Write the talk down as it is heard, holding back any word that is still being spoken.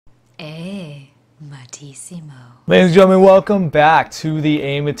Matissimo. Ladies and gentlemen, welcome back to the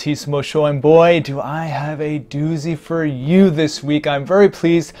Matissimo Show, and boy, do I have a doozy for you this week. I'm very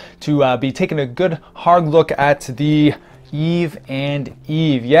pleased to be taking a good hard look at the Eve and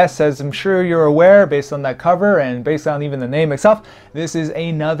Eve. Yes, as I'm sure you're aware, based on that cover and based on even the name itself, this is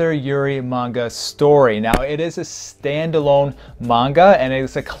another Yuri manga story. Now, it is a standalone manga, and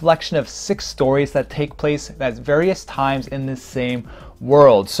it's a collection of 6 stories that take place at various times in the same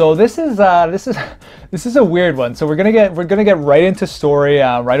world. So this is a weird one. So we're gonna get right into story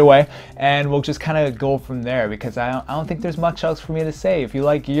right away, and we'll just kind of go from there, because I don't think there's much else for me to say. If you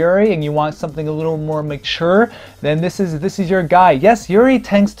like Yuri and you want something a little more mature, then this is your guy. Yes, Yuri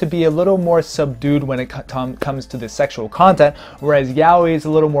tends to be a little more subdued when it comes to the sexual content, whereas Yaoi is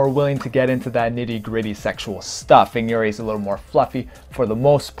a little more willing to get into that nitty-gritty sexual stuff, and Yuri is a little more fluffy for the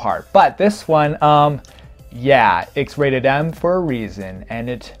most part. But this one, yeah, it's rated M for a reason, and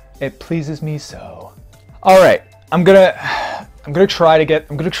it pleases me so. All right, I'm gonna try to get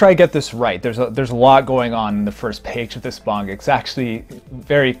this right. There's a lot going on in the first page of this manga. It's actually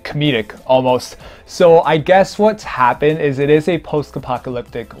very comedic almost. So I guess what's happened is it is a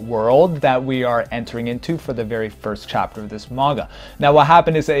post-apocalyptic world that we are entering into for the very first chapter of this manga. Now, what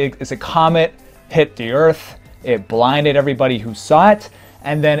happened is a comet hit the Earth. It blinded everybody who saw it.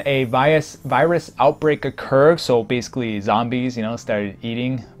 And then a virus outbreak occurred. So basically zombies, started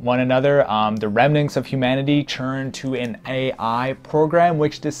eating one another. The remnants of humanity turned to an AI program,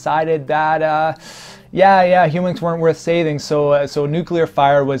 which decided that, humans weren't worth saving. So nuclear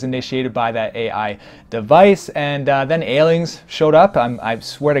fire was initiated by that AI device. And then aliens showed up. I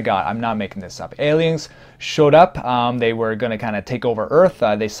swear to God, I'm not making this up. Aliens showed up. They were going to kind of take over Earth.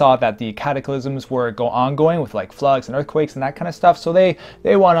 They saw that the cataclysms were ongoing with like floods and earthquakes and that kind of stuff. So they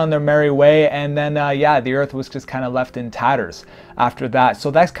went on their merry way, and then the Earth was just kind of left in tatters after that.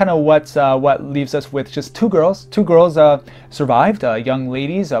 So that's kind of what leaves us with just two girls. Two girls survived, young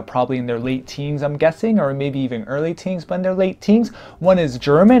ladies, probably in their late teens, I'm guessing, or maybe even early teens, but in their late teens. One is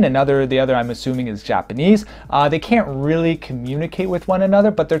German, and the other I'm assuming is Japanese. They can't really communicate with one another,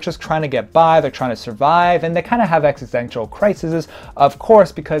 but they're just trying to get by. They're trying to survive. And they kind of have existential crises, of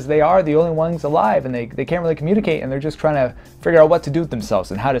course, because they are the only ones alive, and they can't really communicate, and they're just trying to figure out what to do with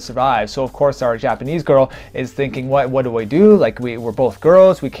themselves and how to survive. So of course our Japanese girl is thinking, what do I do? Like we're both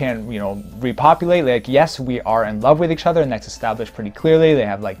girls, we can't repopulate. Like, yes, we are in love with each other, and that's established pretty clearly. They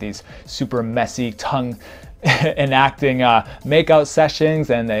have like these super messy tongue enacting makeout sessions,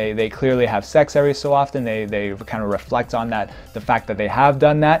 and they clearly have sex every so often. They kind of reflect on that, the fact that they have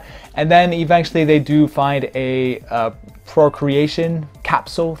done that, and then eventually they do find a procreation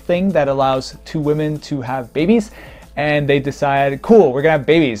capsule thing that allows 2 women to have babies, and they decide, cool, we're gonna have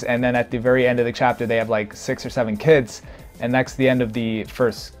babies. And then at the very end of the chapter they have like 6 or 7 kids, and that's the end of the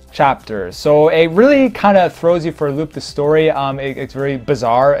first chapter. So it really kind of throws you for a loop, the story. It's very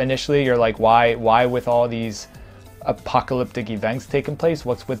bizarre initially. You're like, why with all these apocalyptic events taking place,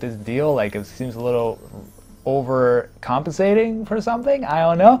 what's with this deal? Like, it seems a little overcompensating for something, I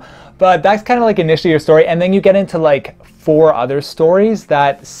don't know. But that's kind of like initially your story, and then you get into like 4 other stories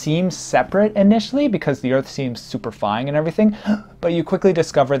that seem separate initially because the Earth seems super fine and everything, but you quickly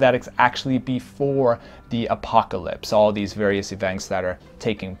discover that it's actually before the apocalypse, all these various events that are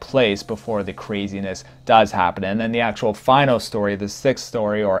taking place before the craziness does happen. And then the actual final story, the 6th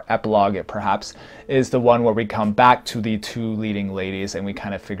story, or epilogue it perhaps, is the one where we come back to the 2 leading ladies and we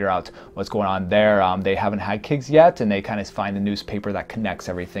kind of figure out what's going on there. They haven't had kids yet, and they kind of find the newspaper that connects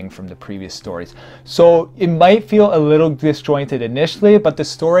everything from the previous stories. So it might feel a little disjointed initially, but the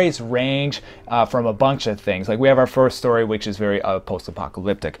stories range from a bunch of things. Like we have our first story, which is very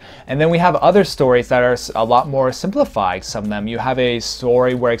post-apocalyptic, and then we have other stories that are a lot more simplified. Some of them, you have a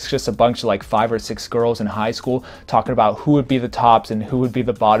story where it's just a bunch of like 5 or 6 girls in high school talking about who would be the tops and who would be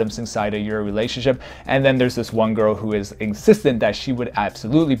the bottoms inside of your relationship, and then there's this one girl who is insistent that she would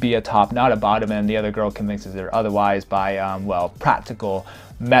absolutely be a top, not a bottom, and the other girl convinces her otherwise by practical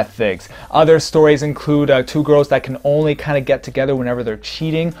methods. Other stories include 2 girls that can only kind of get together whenever they're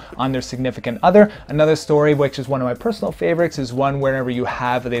cheating on their significant other. Another story, which is one of my personal favorites, is one whenever you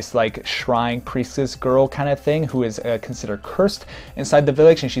have this like shrine priestess girl kind of thing who is considered cursed inside the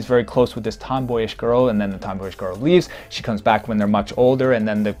village, and she's very close with this tomboyish girl, and then the tomboyish girl leaves. She comes back when they're much older, and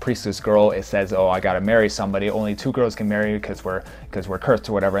then the priestess girl says, oh, I gotta marry somebody. Only 2 girls can marry because we're cursed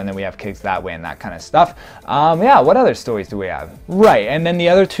or whatever, and then we have kids that way and that kind of stuff. What other stories do we have? Right, and then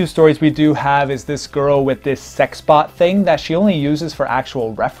the other 2 stories we do have is this girl with this sex bot thing that she only uses for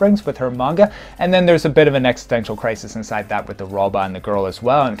actual reference with her manga, and then there's a bit of an existential crisis inside that with the robot and the girl as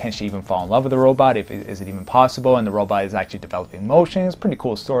well, and can she even fall in love with the robot? Is it even possible? And the robot is actually developing emotions. Pretty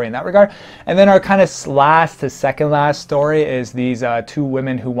cool story in that regard. And then our kind of last to second last story is these two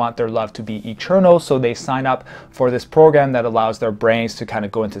women who want their love to be eternal, so they sign up for this program that allows their brains to kind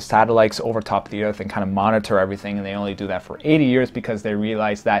of go into satellites over top of the earth and kind of monitor everything, and they only do that for 80 years because they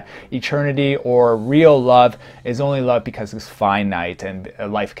realize that eternity or real love is only love because it's finite, and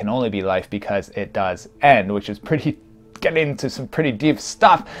life can only be life because it does end, which is pretty getting into some pretty deep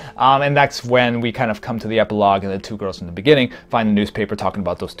stuff. And that's when we kind of come to the epilogue, and the two girls in the beginning find the newspaper talking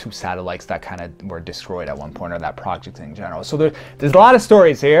about those two satellites that kind of were destroyed at one point, or that project in general. So there's a lot of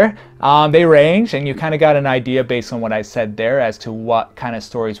stories here. They range, and you kind of got an idea based on what I said there as to what kind of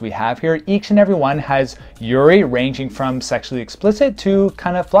stories we have here. Each and every one has Yuri, ranging from sexually explicit to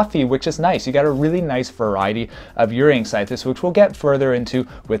kind of fluffy, which is nice. You got a really nice variety of Yuri inside this, which we'll get further into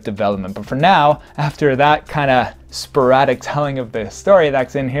with development. But for now, after that kind of sporadic telling of the story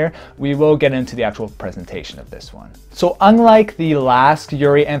that's in here, we will get into the actual presentation of this one. So unlike the last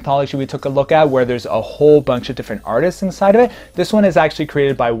Yuri anthology we took a look at, where there's a whole bunch of different artists inside of it, this one is actually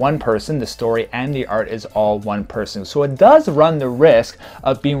created by one person. The story and the art is all one person. So it does run the risk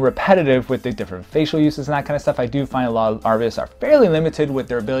of being repetitive with the different facial uses and that kind of stuff. I do find a lot of artists are fairly limited with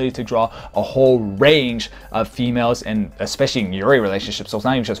their ability to draw a whole range of females, and especially in Yuri relationships. So it's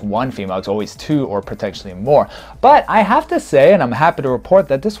not even just one female, it's always two or potentially more. But I have to say, and I'm happy to report,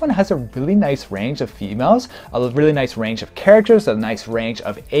 that this one has a really nice range of females, a really nice range of characters, a nice range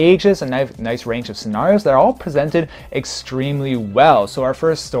of ages, a nice range of scenarios that are all presented extremely well. So our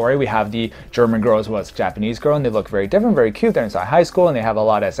first story, we have the German girl as well as Japanese girl, and they look very different, very cute. They're inside high school, and they have a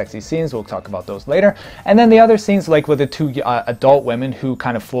lot of sexy scenes. We'll talk about those later. And then the other scenes, like with the two adult women who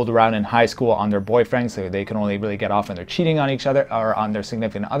kind of fooled around in high school on their boyfriends, so they can only really get off when they're cheating on each other or on their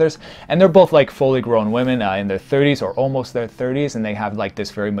significant others. And they're both like fully grown women in their 30s or almost their 30s, and they have like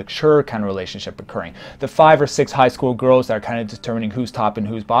this very mature kind of relationship occurring. The 5 or 6 high school girls that are kind of determining who's top and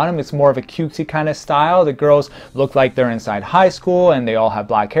who's bottom. It's more of a cutesy kind of style. The girls look like they're inside high school, and they all have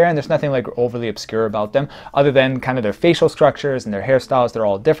black hair, and there's nothing like overly obscure about them other than kind of their facial structures and their hairstyles. They're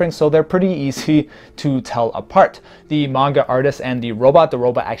all different, so they're pretty easy to tell apart. The manga artist and the robot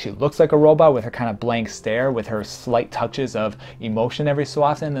actually looks like a robot with her kind of blank stare, with her slight touches of emotion every so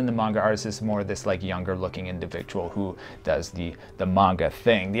often. And the manga artist is more this like younger looking individual who does the manga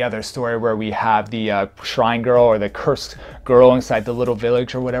thing. The other story where we have the shrine girl or the cursed girl inside the little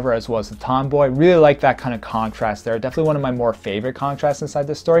village or whatever, as well as the tomboy. Really like that kind of contrast there. Definitely one of my more favorite contrasts inside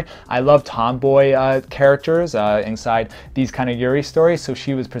this story. I love tomboy characters inside these kind of Yuri stories, so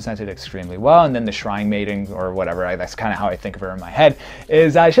she was presented extremely well. And then the shrine maiden or whatever, that's kind of how I think of her in my head,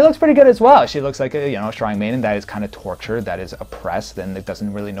 is she looks pretty good as well. She looks like a shrine maiden that is kind of tortured, that is oppressed, and that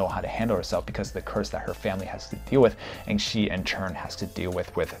doesn't really know how to handle herself because of the curse that her family has to deal with, and she in turn has to deal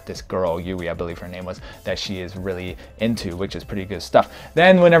with this girl, Yuri, I believe her name was, that she is really into, which is pretty good stuff.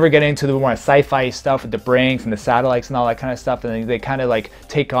 Then whenever getting into the more sci-fi stuff with the brains and the satellites and all that kind of stuff, and they kind of like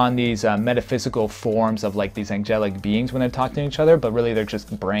take on these metaphysical forms of like these angelic beings when they're talking to each other, but really they're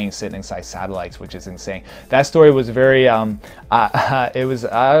just brains sitting inside satellites, which is insane. That story was very it was,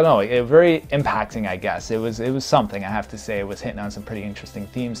 I don't know, very impacting, I guess. It was something, I have to say. It was hitting on some pretty interesting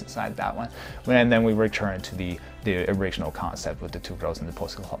themes inside that one. And then we return to the original concept with the two girls in the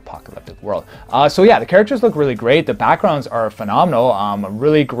post-apocalyptic world. So yeah, the characters look really great. The backgrounds are phenomenal.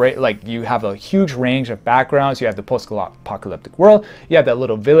 Really great. Like, you have a huge range of backgrounds. You have the post-apocalyptic world. You have that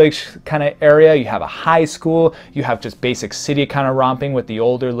little village kind of area. You have a high school. You have just basic city kind of romping with the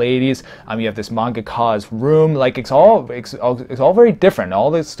older ladies. You have this mangaka's room. Like, it's all very different. All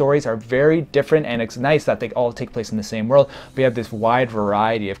the stories are very different, and it's nice that they all take place in the same world. We have this wide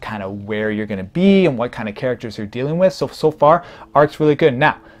variety of kind of where you're going to be and what kind of characters you're dealing with. So far, art's really good.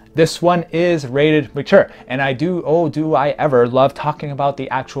 Now, this one is rated mature, and do I ever love talking about the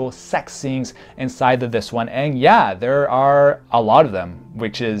actual sex scenes inside of this one. And yeah, there are a lot of them,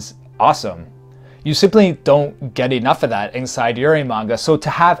 which is awesome. You simply don't get enough of that inside Yuri manga. So to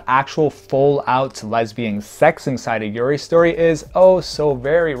have actual full out lesbian sex inside a Yuri story is so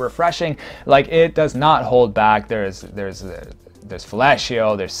very refreshing. Like, it does not hold back. There's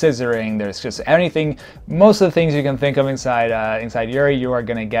fellatio, there's scissoring, there's just anything, most of the things you can think of inside Yuri, you are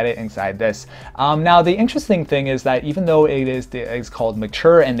gonna get it inside this. Now, the interesting thing is that even though it's called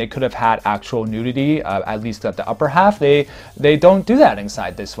mature and they could have had actual nudity, at least at the upper half, they don't do that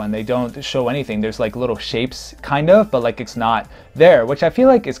inside this one. They don't show anything. There's like little shapes kind of, but like it's not there, which I feel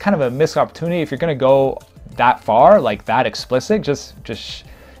like is kind of a missed opportunity. If you're gonna go that far, like that explicit, just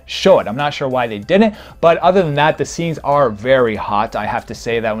show it. I'm not sure why they didn't, but other than that, the scenes are very hot. I have to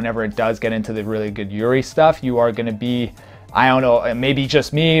say that whenever it does get into the really good Yuri stuff, you are going to be I don't know, maybe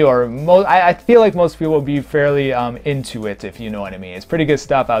just me, or I feel like most people will be fairly into it, if you know what I mean. It's pretty good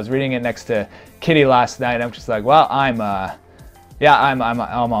stuff. I was reading it next to Kitty last night, and I'm just like, well, I'm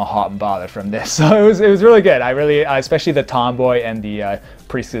all hot and bothered from this. So it was really good. I really, especially the tomboy and the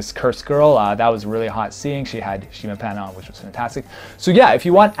priestess curse girl, that was really hot seeing. She had Shima Pan on, which was fantastic. So yeah, if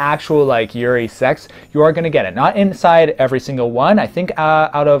you want actual like Yuri sex, you are gonna get it. Not inside every single one. I think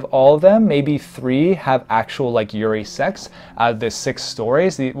out of all of them, maybe 3 have actual like Yuri sex out of the 6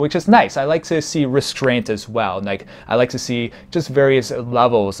 stories, which is nice. I like to see restraint as well. Like I like to see just various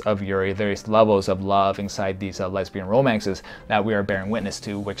levels of Yuri, various levels of love inside these lesbian romances that we are bearing witness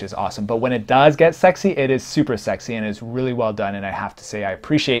to, which is awesome. But when it does get sexy, it is super sexy and it's really well done. And I have to say, I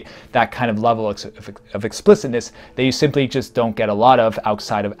appreciate that kind of level of explicitness that you simply just don't get a lot of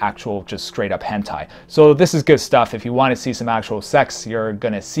outside of actual just straight up hentai. So this is good stuff. If you want to see some actual sex, you're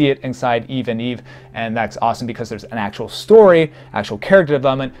gonna see it inside Eve and Eve, and that's awesome because there's an actual story, actual character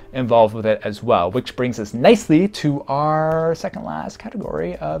development involved with it as well, which brings us nicely to our second last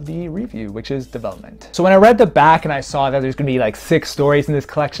category of the review, which is development. So when I read the back and I saw that there's gonna be like 6 stories in this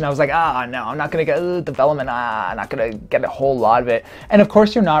collection, I was like, no, I'm not gonna get development, I'm not gonna get a whole lot of it. And of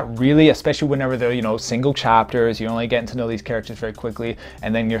course you're not really, especially whenever they're, you know, single chapters, you're only getting to know these characters very quickly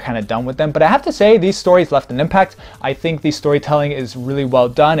and then you're kind of done with them. But I have to say, these stories left an impact. I think the storytelling is really well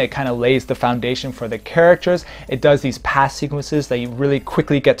done. It kind of lays the foundation for the characters. It does these past sequences that you really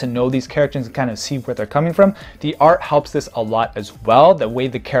quickly get to know these characters and kind of see where they're coming from. The art helps this a lot as well. The way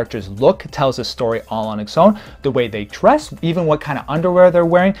the characters look tells a story all on its own. The way they dress, even what kind of underwear they're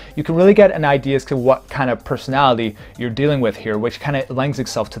wearing, you can really get an idea as to what kind of personality you're dealing with here, which kind of lends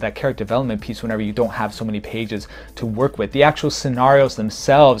itself to that character development piece whenever you don't have so many pages to work with. The actual scenarios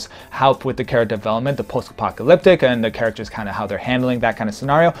themselves help with the character development, the post-apocalyptic and the characters kind of how they're handling that kind of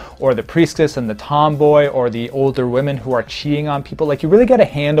scenario, or the priestess and the tomboy, or the older women who are cheating on people. Like you really get a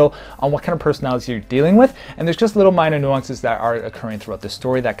handle on what kind of personalities you're dealing with, and there's just little minor nuances that are occurring throughout the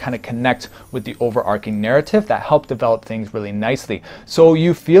story that kind of connect with the overarching narrative that help develop things really nicely. So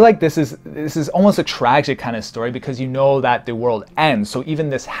you feel like this is almost a tragic kind of story because you know that the world ends. So even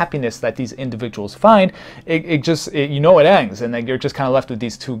this happiness that these individuals find, you know it ends, and then you're just kind of left with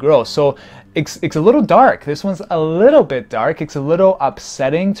these 2 girls. So it's a little dark. This one's a little bit dark. It's a little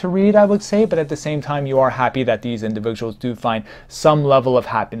upsetting to read, I would say, but at the same time, you are happy that these individuals do find some level of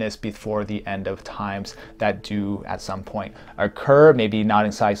happiness before the end of times that do at some point occur, maybe not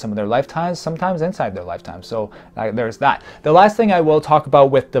inside some of their lifetimes, sometimes inside their lifetimes. So there's that. The last thing I will talk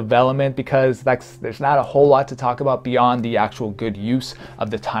about with development, because there's not a whole lot to talk about beyond the actual good use of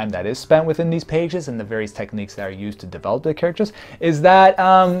the time that is spent within these pages and the various techniques that are used to develop the characters, is that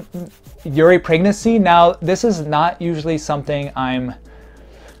Yuri pregnancy. Now, this is not usually something I'm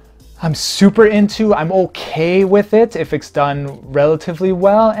super into. I'm okay with it if it's done relatively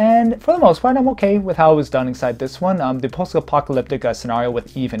well, and for the most part, I'm okay with how it was done inside this one. The post-apocalyptic scenario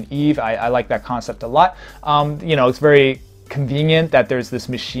with Eve and Eve, I like that concept a lot. You know, it's very convenient that there's this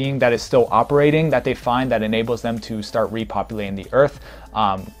machine that is still operating that they find that enables them to start repopulating the earth.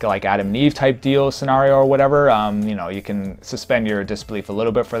 Like Adam and Eve type deal scenario or whatever. You know, you can suspend your disbelief a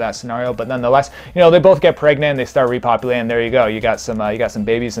little bit for that scenario, but nonetheless, you know, they both get pregnant and they start repopulating. There you go. You got some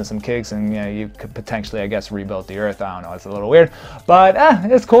babies and some kids, and you know, you could potentially, I guess, rebuild the earth. I don't know. It's a little weird, but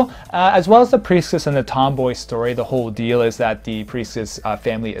it's cool. As well as the priestess and the tomboy story. The whole deal is that the priestess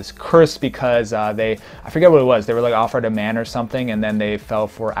family is cursed because I forget what it was. They were like offered a man or something, and then they fell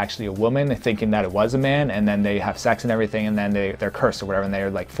for actually a woman, thinking that it was a man, and then they have sex and everything, and then they're cursed or whatever. And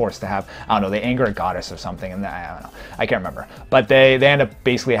they're like forced to have, I don't know, they anger a goddess or something, and I don't know, I can't remember, but they end up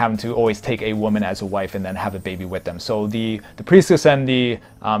basically having to always take a woman as a wife and then have a baby with them. So the priestess and the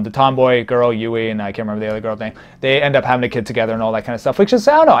tomboy girl, Yuri, and I can't remember the other girl's name, they end up having a kid together and all that kind of stuff, which is,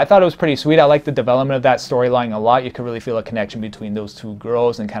 I don't know, I thought it was pretty sweet. I like the development of that storyline a lot. You could really feel a connection between those 2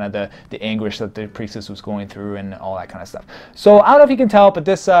 girls and kind of the anguish that the priestess was going through and all that kind of stuff. So I don't know if you can tell, but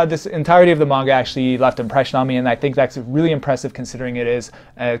this entirety of the manga actually left an impression on me, and I think that's really impressive considering it is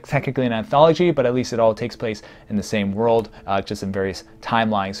technically an anthology, but at least it all takes place in the same world, just in various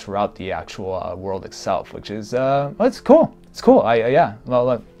timelines throughout the actual world itself, which is, well, it's cool. It's cool. Yeah.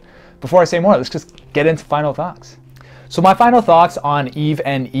 Well, before I say more, let's just get into final thoughts. So my final thoughts on Eve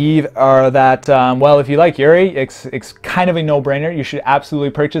and Eve are that, well, if you like Yuri, it's kind of a no-brainer. You should absolutely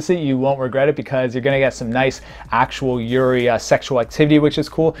purchase it. You won't regret it because you're going to get some nice actual Yuri sexual activity, which is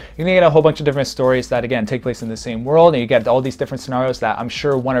cool. You're going to get a whole bunch of different stories that, again, take place in the same world, and you get all these different scenarios that I'm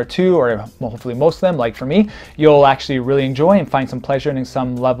sure 1 or 2, or hopefully most of them, like for me, you'll actually really enjoy and find some pleasure and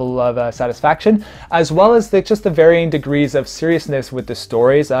some level of satisfaction, as well as just the varying degrees of seriousness with the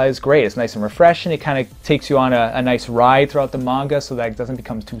stories is great. It's nice and refreshing. It kind of takes you on a nice ride ride throughout the manga so that it doesn't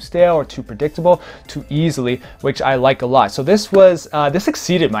become too stale or too predictable too easily, which I like a lot. So this was this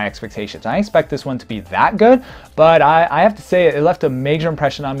exceeded my expectations. I expect this one to be that good, but I have to say it left a major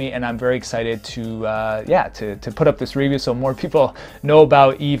impression on me, and I'm very excited to to put up this review so more people know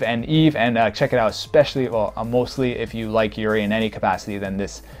about Eve and check it out, especially, well, mostly if you like Yuri in any capacity, then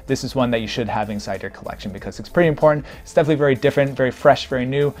this is one that you should have inside your collection because it's pretty important. It's definitely very different, very fresh, very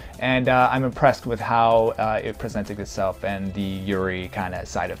new, and I'm impressed with how it presented itself and the Yuri kind of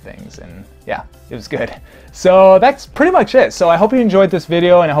side of things, and yeah, it was good. So that's pretty much it. So I hope you enjoyed this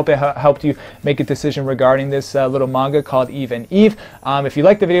video, and I hope it helped you make a decision regarding this little manga called Eve and Eve. If you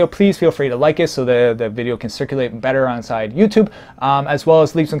liked the video, please feel free to like it so the video can circulate better inside YouTube, as well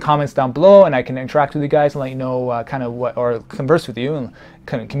as leave some comments down below, and I can interact with you guys and let you know kind of what, or converse with you and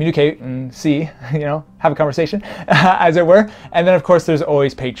kind of communicate and see, you know, have a conversation as it were. And then of course there's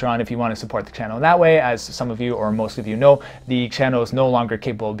always Patreon if you want to support the channel in that way. As some of you or most of you know, the channel is no longer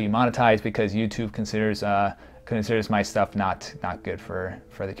capable of being monetized because YouTube considers my stuff not good for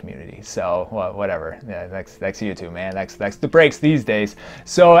the community. So, well, whatever. Yeah, that's YouTube, man. That's the breaks these days.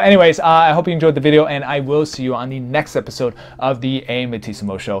 So anyways, I hope you enjoyed the video, and I will see you on the next episode of the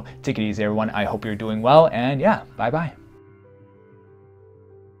Amatissimo Show. Take it easy, everyone. I hope you're doing well, and yeah, bye-bye.